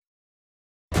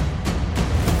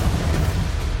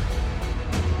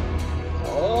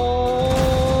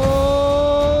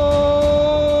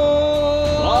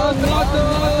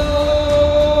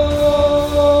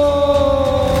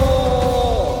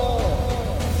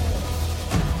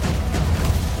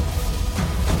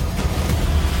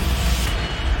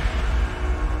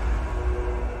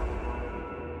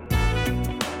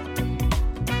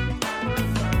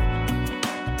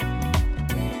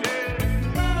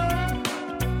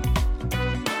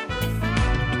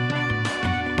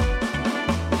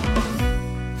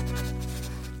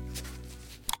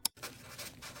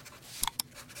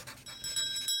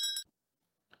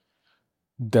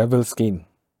Devilskin.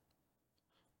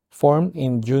 Formed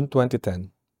in June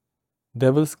 2010,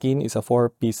 Devilskin is a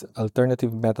four-piece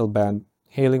alternative metal band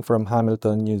hailing from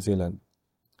Hamilton, New Zealand.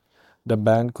 The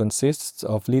band consists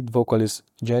of lead vocalist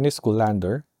Jenny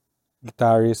Sculander,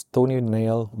 guitarist Tony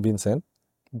Neil Vincent,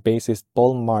 bassist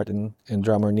Paul Martin, and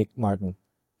drummer Nick Martin.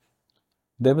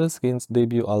 Devilskin's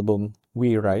debut album,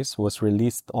 We Rise, was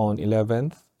released on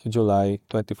 11th July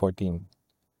 2014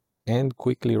 and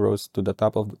quickly rose to the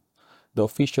top of the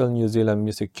official New Zealand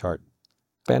music chart,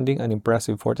 spending an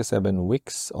impressive 47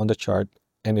 weeks on the chart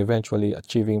and eventually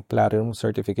achieving platinum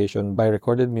certification by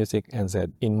Recorded Music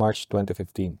NZ in March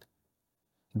 2015.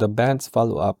 The band's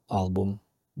follow-up album,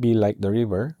 Be Like the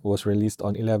River, was released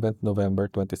on 11th November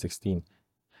 2016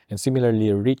 and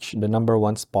similarly reached the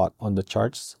 #1 spot on the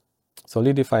charts,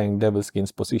 solidifying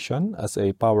Devilskin's position as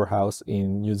a powerhouse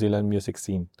in New Zealand music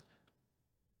scene.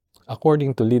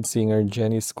 According to lead singer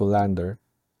Jenny Sculander,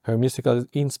 her musical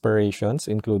inspirations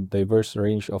include a diverse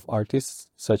range of artists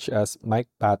such as Mike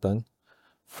Patton,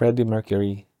 Freddie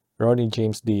Mercury, Ronnie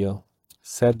James Dio,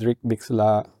 Cedric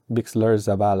Bixler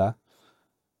Zavala,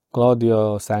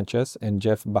 Claudio Sanchez, and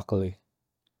Jeff Buckley.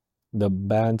 The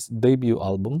band's debut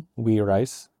album, We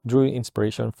Rise, drew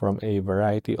inspiration from a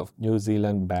variety of New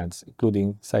Zealand bands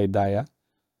including Saidaya,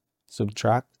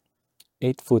 Subtract,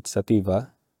 8 Foot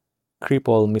Sativa,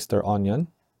 Cripple Mr. Onion,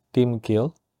 Team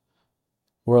Kill,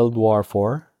 World War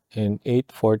IV, and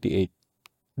 848.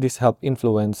 These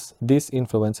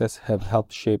influences have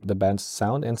helped shape the band's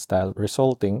sound and style,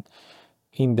 resulting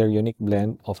in their unique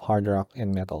blend of hard rock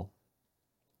and metal.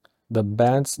 The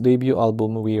band's debut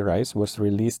album, We Rise, was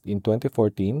released in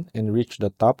 2014 and reached the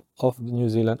top of the New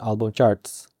Zealand album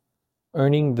charts,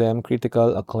 earning them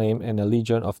critical acclaim and a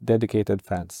legion of dedicated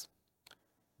fans.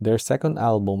 Their second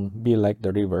album, Be Like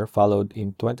the River, followed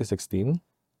in 2016,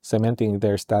 cementing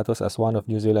their status as one of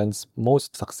New Zealand's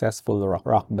most successful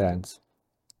rock bands.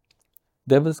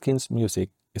 Devilskin's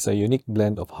music is a unique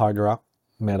blend of hard rock,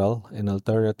 metal, and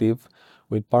alternative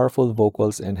with powerful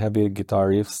vocals and heavy guitar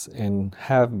riffs and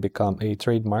have become a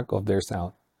trademark of their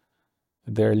sound.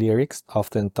 Their lyrics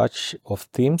often touch on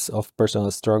themes of personal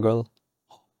struggle,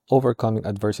 overcoming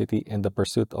adversity, and the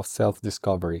pursuit of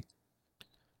self-discovery.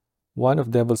 One of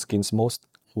Devilskin's most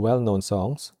well-known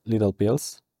songs, Little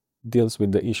Pills, deals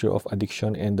with the issue of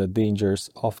addiction and the dangers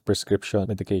of prescription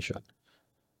medication.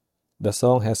 The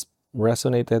song has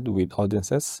resonated with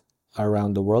audiences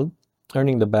around the world,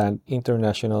 earning the band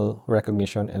international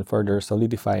recognition and further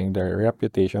solidifying their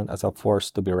reputation as a force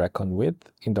to be reckoned with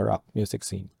in the rock music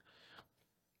scene.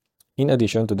 In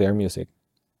addition to their music,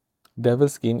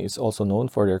 Devilskin is also known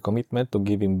for their commitment to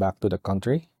giving back to the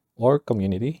country or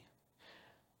community.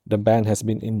 The band has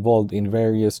been involved in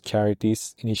various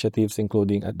charities initiatives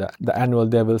including the annual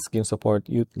Devilskin Support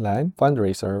Youth Line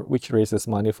fundraiser, which raises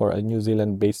money for a New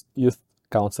Zealand-based youth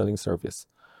counseling service.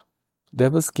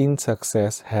 Devilskin's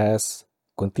success has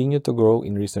continued to grow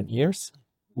in recent years,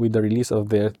 with the release of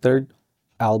their third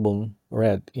album,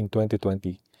 Red, in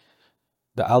 2020.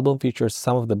 The album features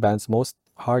some of the band's most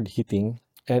hard-hitting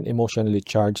and emotionally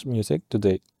charged music to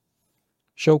date,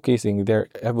 showcasing their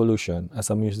evolution as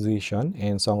a musician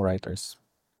and songwriters.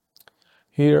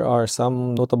 Here are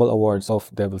some notable awards of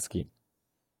Devilskin.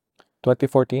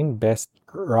 2014 Best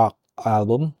Rock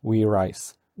Album, We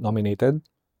Rise, nominated.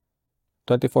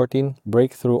 2014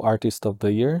 Breakthrough Artist of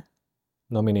the Year,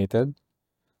 nominated.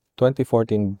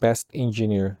 2014 Best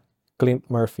Engineer, Clint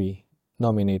Murphy,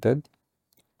 nominated.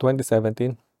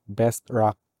 2017 Best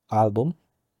Rock Album,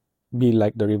 Be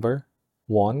Like the River,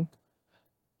 won.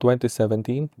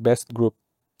 2017 Best Group,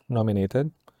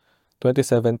 nominated.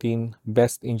 2017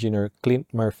 Best Engineer, Clint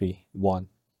Murphy, won.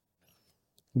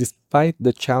 Despite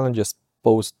the challenges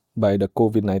posed by the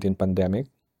COVID-19 pandemic,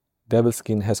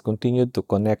 Devilskin has continued to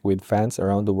connect with fans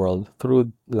around the world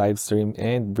through live stream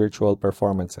and virtual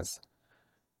performances.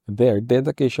 Their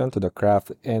dedication to the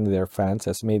craft and their fans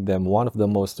has made them one of the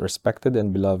most respected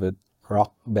and beloved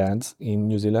rock bands in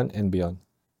New Zealand and beyond.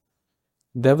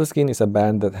 Devilskin is a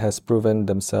band that has proven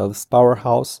themselves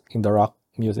powerhouse in the rock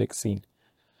music scene.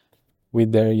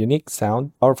 With their unique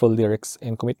sound, powerful lyrics,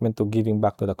 and commitment to giving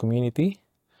back to the community,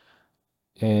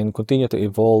 and continue to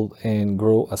evolve and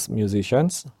grow as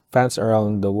musicians, fans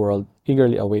around the world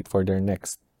eagerly await for their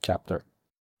next chapter.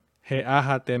 He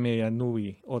aha te mea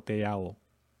nui o te ao.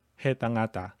 He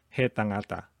tangata, he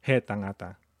tangata, he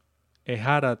tangata. E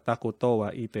hara taku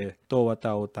toa i te toa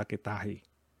tau takitahi.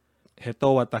 He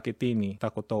toa takitini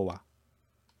taku toa.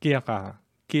 Kia kaha,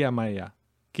 kia maia,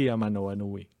 kia manoa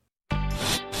nui.